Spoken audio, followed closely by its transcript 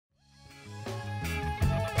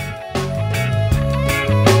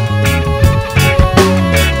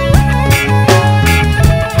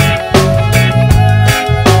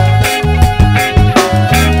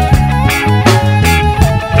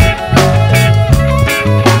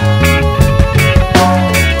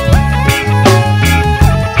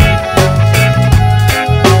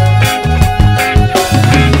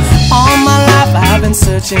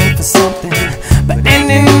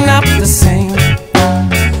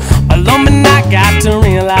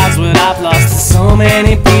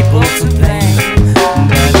many people to blame.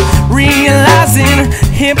 But realizing,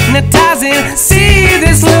 hypnotizing, see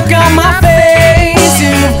this look on my face.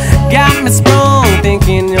 You got me sprung,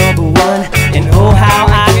 thinking you're the one, and oh how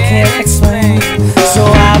I can't explain. So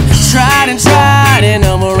I've tried and tried and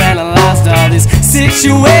overanalyzed all these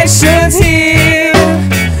situations here.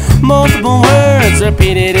 Multiple words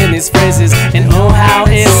repeated in these phrases, and oh how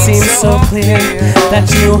it seems so clear that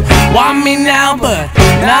you want me now, but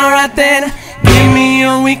not right then. Give me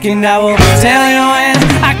a weekend, I will tell you when.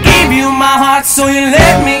 I gave you my heart, so you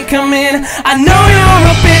let me come in. I know you're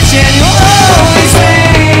a bitch and you're